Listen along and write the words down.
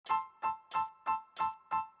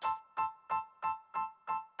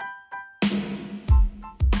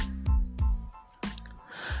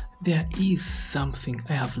There is something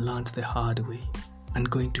I have learned the hard way and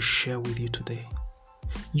going to share with you today.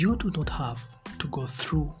 You do not have to go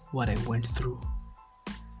through what I went through.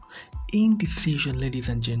 Indecision, ladies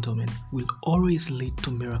and gentlemen, will always lead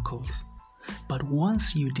to miracles. But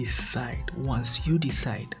once you decide,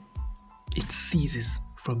 it ceases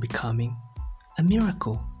from becoming a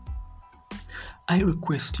miracle. I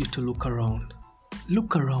request you to look around.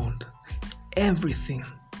 Look around. Everything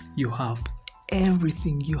you have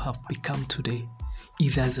become today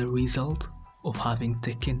is as a result of having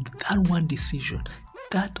taken that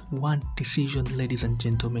one decision, ladies and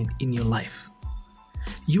gentlemen, in your life.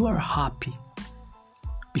 You are happy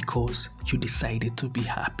because you decided to be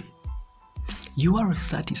happy. You are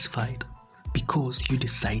satisfied because you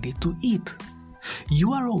decided to eat.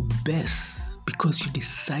 You are obese because you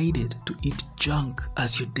decided to eat junk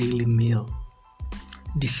as your daily meal.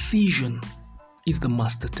 Decision is the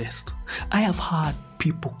master test. I have heard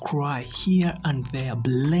people cry here and there,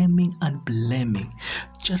 blaming,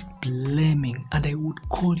 just blaming, and I would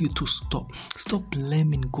call you to stop. Stop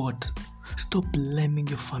blaming God. Stop blaming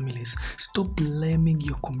your families. Stop blaming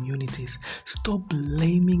your communities. Stop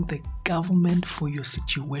blaming the government for your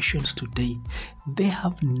situations today. They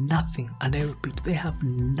have nothing, and I repeat, they have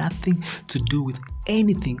nothing to do with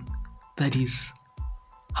anything that is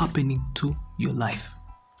happening to your life.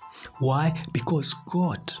 Why? Because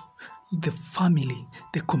God, the family,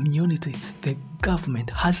 the community, the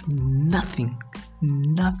government has nothing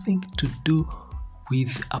to do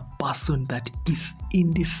with a person that is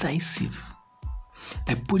indecisive.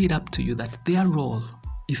 I put it up to you that their role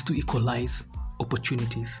is to equalize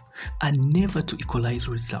opportunities and never to equalize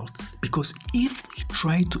results. Because if they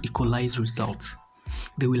try to equalize results,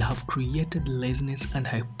 they will have created laziness and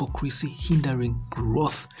hypocrisy hindering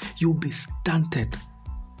growth. You'll be stunted.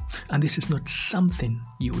 And this is not something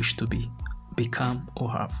you wish to become,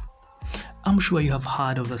 or have. I'm sure you have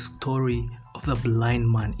heard of the story of the blind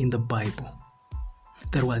man in the Bible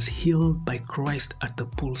that was healed by Christ at the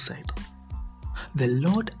poolside. The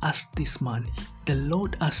Lord asked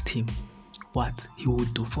him what he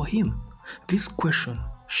would do for him. This question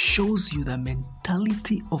shows you the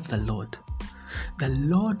mentality of the Lord. The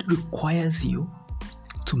Lord requires you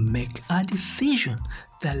to make a decision.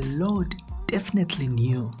 The Lord definitely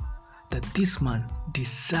knew that this man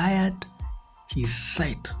desired his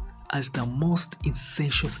sight as the most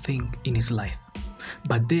essential thing in his life.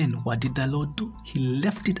 But then what did the Lord do? He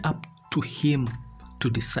left it up to him to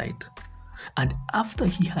decide. And after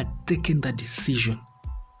he had taken the decision,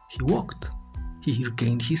 he walked. He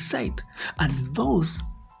regained his sight. And those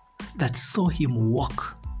that saw him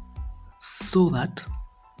walk saw that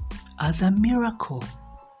as a miracle.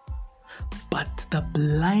 But the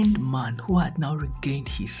blind man who had now regained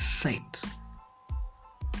his sight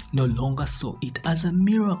no longer saw it as a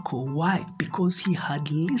miracle. Why? Because he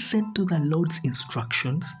had listened to the Lord's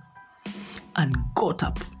instructions and got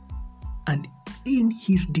up. And in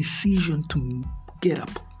his decision to get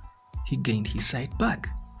up, he gained his sight back.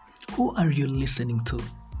 Who are you listening to?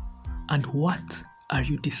 And what are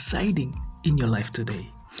you deciding in your life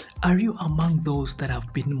today? Are you among those that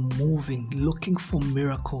have been moving, looking for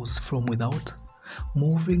miracles from without?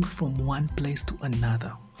 Moving from one place to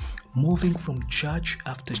another, moving from church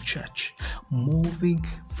after church, moving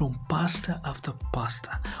from pastor after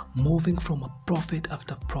pastor, moving from a prophet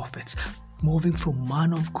after prophet, moving from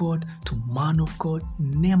man of God to man of God,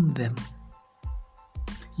 name them.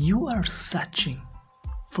 You are searching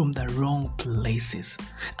from the wrong places,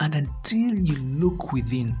 and until you look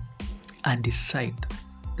within and decide,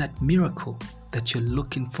 that miracle that you're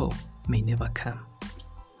looking for may never come.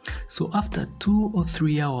 So after 2 or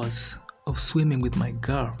 3 hours of swimming with my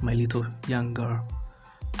girl, my little young girl,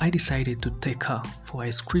 I decided to take her for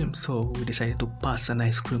ice cream. So we decided to pass an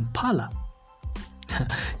ice cream parlor.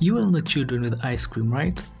 You all know children with ice cream,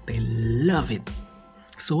 right? They love it.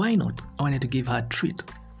 So why not? I wanted to give her a treat.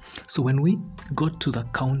 So when we got to the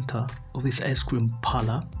counter of this ice cream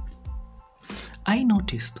parlor, I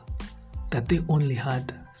noticed that they only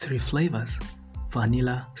had 3 flavors: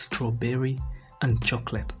 vanilla, strawberry, and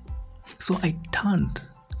chocolate. So I turned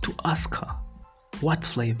to ask her what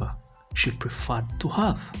flavor she preferred to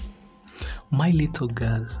have. My little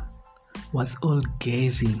girl was all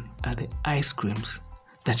gazing at the ice creams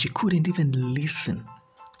that she couldn't even listen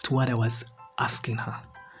to what I was asking her.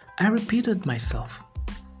 I repeated myself.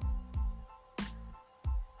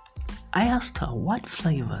 I asked her, what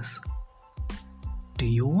flavors do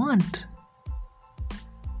you want?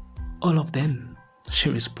 All of them, she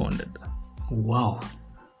responded. Wow,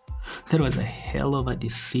 that was a hell of a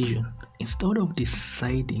decision. Instead of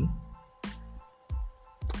deciding,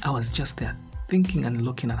 I was just there thinking and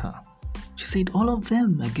looking at her. She said, all of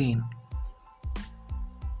them again.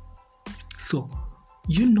 So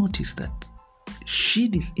you notice that she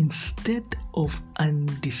is, instead of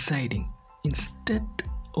undeciding, instead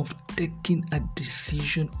of taking a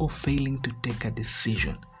decision or failing to take a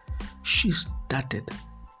decision, she started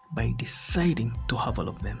by deciding to have all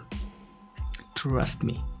of them. Trust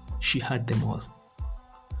me, she had them all.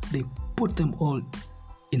 They put them all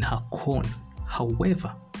in her corn.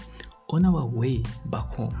 However, on our way back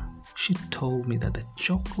home, she told me that the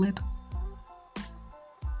chocolate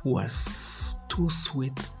was too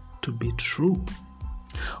sweet to be true.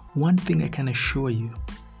 One thing I can assure you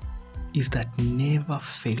is that never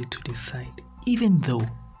fail to decide, even though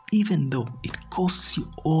it costs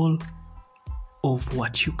you all of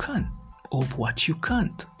what you can, of what you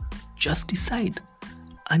can't. Just decide,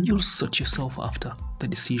 and you'll sort yourself after the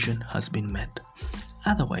decision has been made.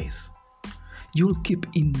 Otherwise, you'll keep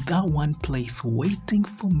in that one place waiting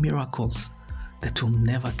for miracles that will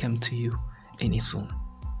never come to you any soon.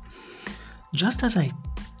 Just as I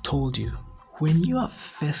told you, when you are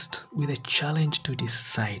faced with a challenge to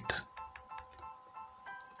decide,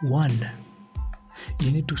 one,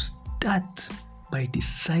 you need to start by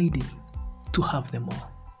deciding to have them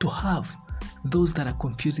all. To have those that are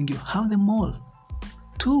confusing you, have them all.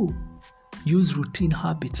 Two, use routine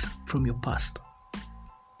habits from your past.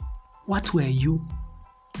 What were you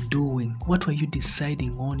doing? What were you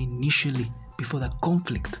deciding on initially before the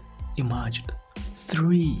conflict emerged?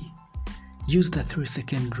 Three, use the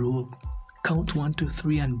 3-second rule. Count 1, 2,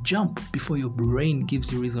 3 and jump before your brain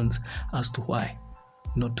gives you reasons as to why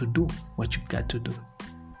not to do what you got to do.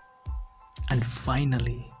 And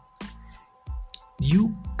finally,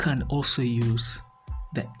 you can also use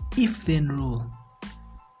the if-then rule.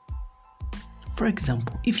 For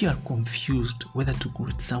example, if you are confused whether to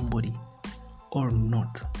greet somebody or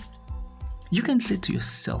not, you can say to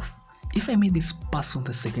yourself, if I meet this person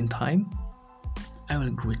the second time, I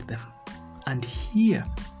will greet them. And here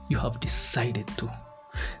you have decided to.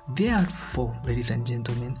 Therefore, ladies and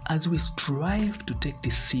gentlemen, as we strive to take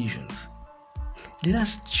decisions, let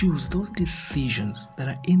us choose those decisions that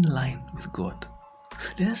are in line with God.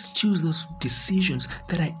 Let us choose those decisions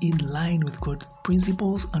that are in line with God's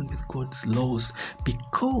principles and with God's laws,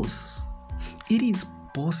 because it is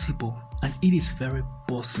possible, and it is very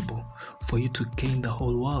possible, for you to gain the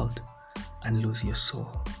whole world and lose your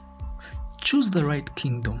soul. Choose the right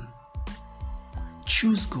kingdom.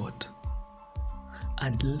 Choose God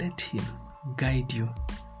and let Him guide you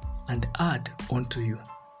and add onto you.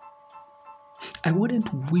 I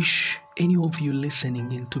wouldn't wish any of you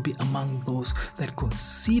listening in to be among those that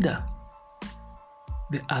consider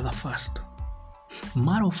the other first.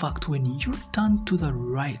 Matter of fact, when you turn to the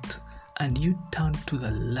right and you turn to the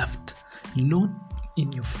left, not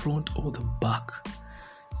in your front or the back,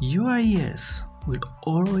 your ears will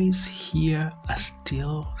always hear a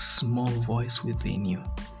still small voice within you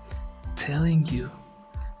telling you,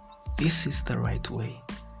 this is the right way,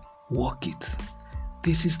 walk it.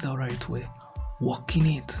 This is the right way, walk in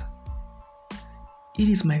it. It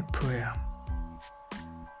is my prayer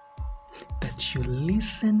that you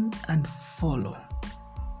listen and follow,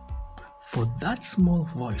 for that small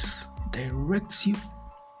voice directs you,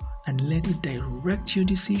 and let it direct your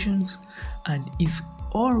decisions, and is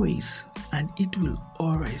always, and it will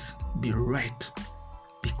always be right,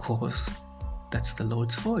 because that's the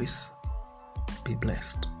Lord's voice. Be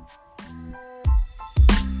blessed.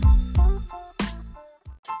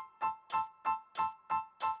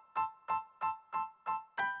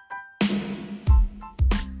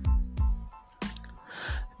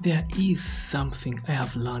 There is something I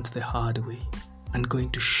have learned the hard way and going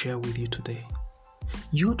to share with you today.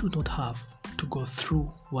 You do not have to go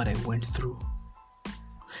through what I went through.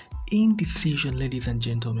 Indecision, ladies and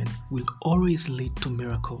gentlemen, will always lead to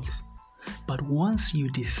miracles. But once you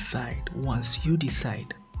decide,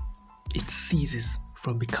 it ceases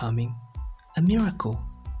from becoming a miracle.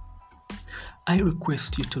 I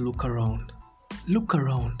request you to look around. Look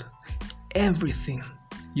around. Everything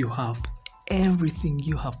you have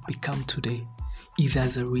become today is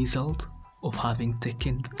as a result of having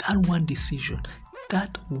taken that one decision,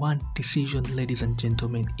 ladies and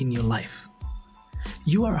gentlemen, in your life.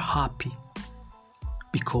 You are happy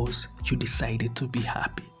because you decided to be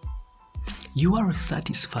happy. You are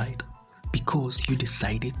satisfied because you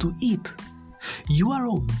decided to eat. You are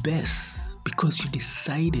obese because you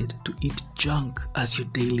decided to eat junk as your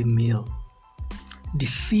daily meal.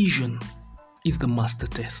 Decision is the master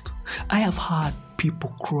test. I have heard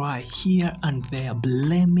people cry here and there,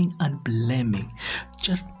 blaming,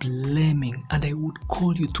 just blaming, and I would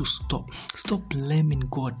call you to stop. Stop blaming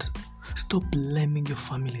God. Stop blaming your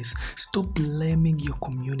families. Stop blaming your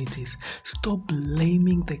communities. Stop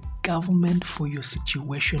blaming the government for your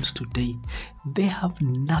situations today. They have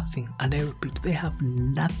nothing, and I repeat, they have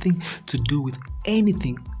nothing to do with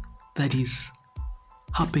anything that is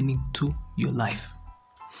happening to your life.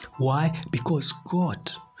 Why? Because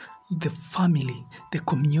God, the family, the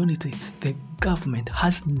community, the government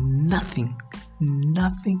has nothing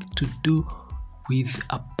to do with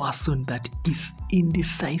a person that is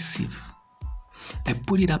indecisive. I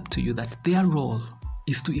put it up to you that their role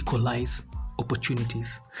is to equalize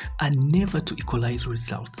opportunities and never to equalize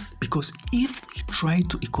results. Because if they try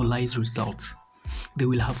to equalize results, they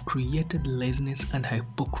will have created laziness and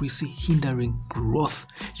hypocrisy hindering growth.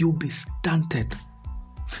 You'll be stunted.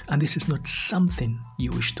 And this is not something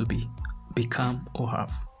you wish to become, or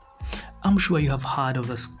have. I'm sure you have heard of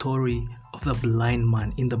the story of the blind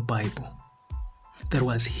man in the Bible that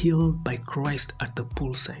was healed by Christ at the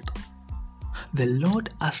poolside. The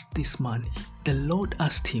Lord asked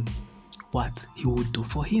him what he would do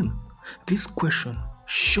for him. This question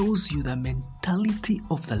shows you the mentality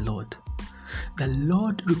of the Lord. The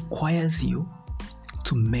Lord requires you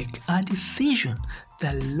to make a decision.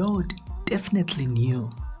 The Lord definitely knew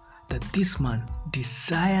that this man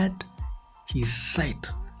desired his sight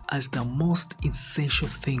as the most essential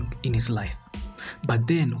thing in his life. But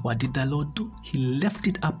then what did the Lord do? He left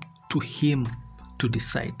it up to him to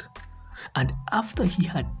decide. And after he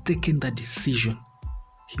had taken the decision,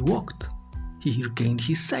 he walked. He regained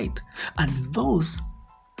his sight. And those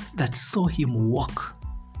that saw him walk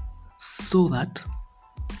saw that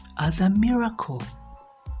as a miracle.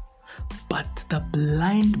 But the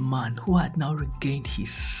blind man who had now regained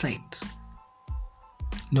his sight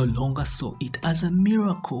no longer saw it as a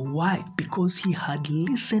miracle. Why? Because he had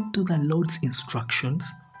listened to the Lord's instructions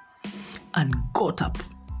and got up.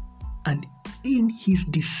 And in his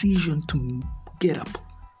decision to get up,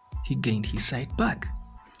 he gained his sight back.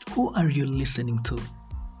 Who are you listening to?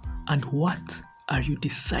 And what are you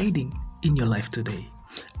deciding in your life today?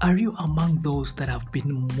 Are you among those that have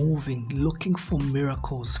been moving, looking for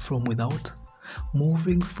miracles from without?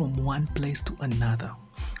 Moving from one place to another?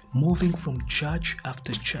 Moving from church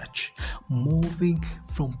after church, moving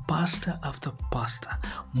from pastor after pastor,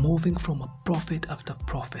 moving from a prophet after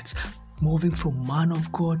prophet, moving from man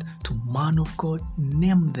of God to man of God,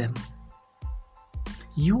 name them.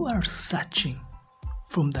 You are searching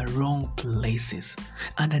from the wrong places,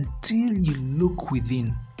 and until you look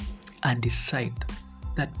within and decide,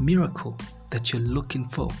 that miracle that you're looking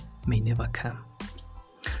for may never come.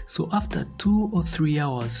 So after 2 or 3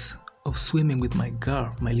 hours of swimming with my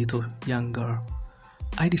girl, my little young girl,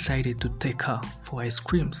 I decided to take her for ice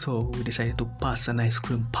cream. So we decided to pass an ice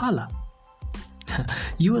cream parlor.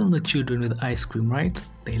 You all know children with ice cream, right?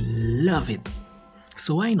 They love it.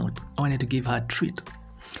 So why not? I wanted to give her a treat.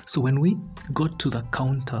 So when we got to the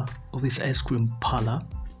counter of this ice cream parlor,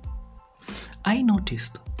 I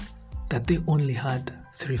noticed that they only had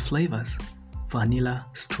 3 flavors: vanilla,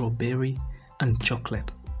 strawberry, and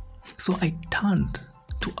chocolate. So I turned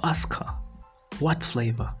to ask her what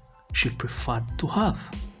flavor she preferred to have.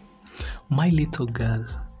 My little girl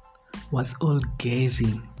was all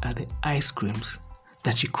gazing at the ice creams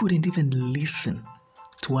that she couldn't even listen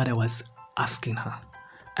to what I was asking her.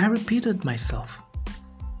 I repeated myself.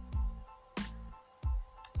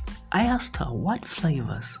 I asked her, what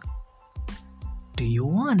flavors do you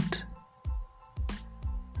want?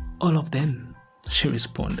 All of them, she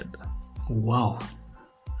responded. Wow,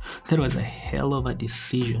 that was a hell of a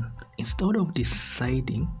decision. Instead of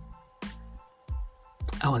deciding,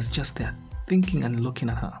 I was just there thinking and looking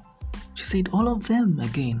at her. She said all of them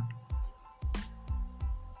again.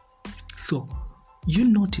 So you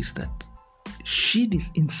notice that she did,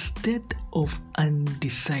 instead of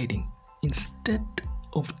undeciding, instead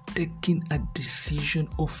of taking a decision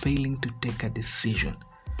or failing to take a decision,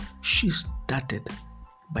 she started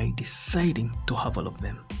by deciding to have all of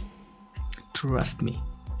them. Trust me,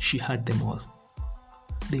 she had them all.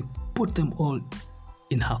 They put them all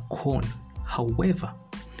in her cone. However,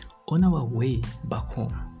 on our way back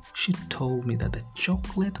home, she told me that the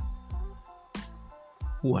chocolate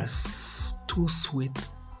was too sweet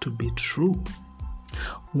to be true.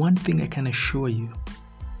 One thing I can assure you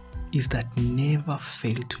is that never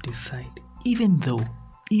fail to decide, even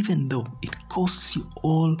though it costs you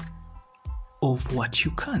all of what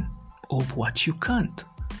you can, of what you can't.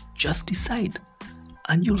 Just decide,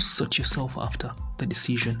 and you'll sort yourself after the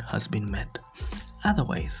decision has been made.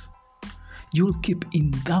 Otherwise, you'll keep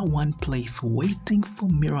in that one place waiting for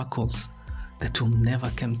miracles that will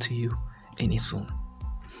never come to you any soon.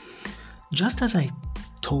 Just as I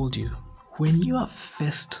told you When you are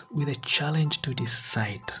faced with a challenge to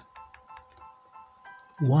decide,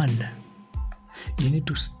 one, you need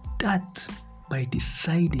to start by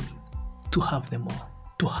deciding to have them all.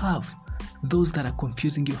 To have those that are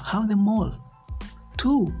confusing you, have them all.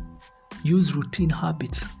 Two, use routine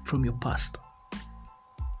habits from your past.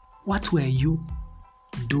 What were you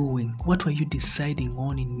doing? What were you deciding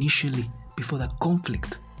on initially before the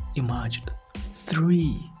conflict emerged?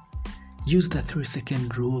 Three, use the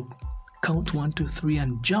 3-second rule. Count 1, 2, 3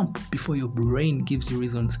 and jump before your brain gives you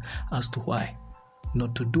reasons as to why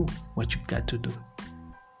not to do what you got to do.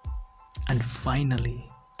 And finally,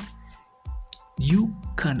 you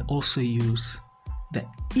can also use the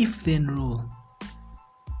if-then rule.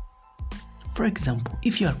 For example,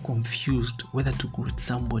 if you are confused whether to greet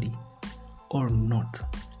somebody or not,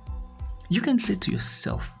 you can say to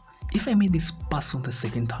yourself, if I meet this person the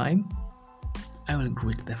second time, I will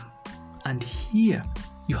greet them. And here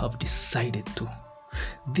you have decided to.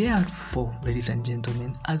 Therefore, ladies and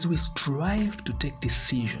gentlemen, as we strive to take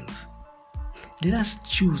decisions, let us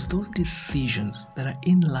choose those decisions that are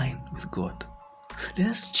in line with God. Let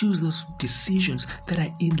us choose those decisions that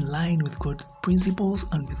are in line with God's principles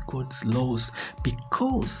and with God's laws,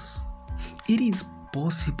 because it is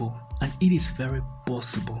possible, and it is very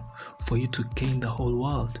possible, for you to gain the whole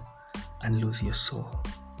world and lose your soul.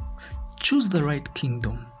 Choose the right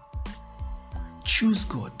kingdom. Choose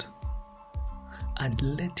God and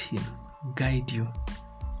let Him guide you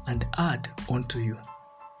and add onto you.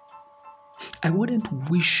 I wouldn't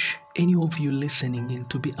wish any of you listening in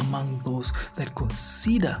to be among those that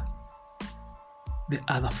consider the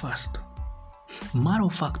other first. Matter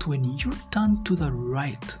of fact, when you turn to the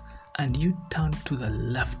right and you turn to the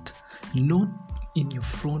left, not in your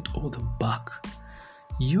front or the back,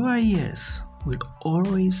 your ears will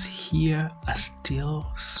always hear a still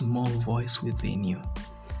small voice within you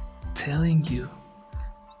telling you,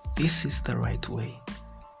 this is the right way,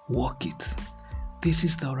 walk it. This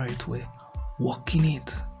is the right way, walk in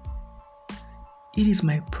it. It is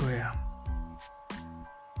my prayer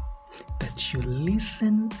that you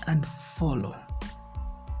listen and follow,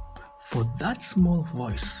 for that small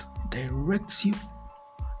voice directs you,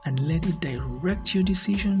 and let it direct your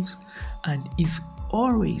decisions, and is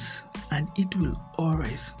always, and it will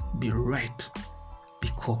always be right,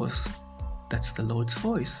 because that's the Lord's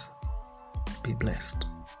voice. Be blessed.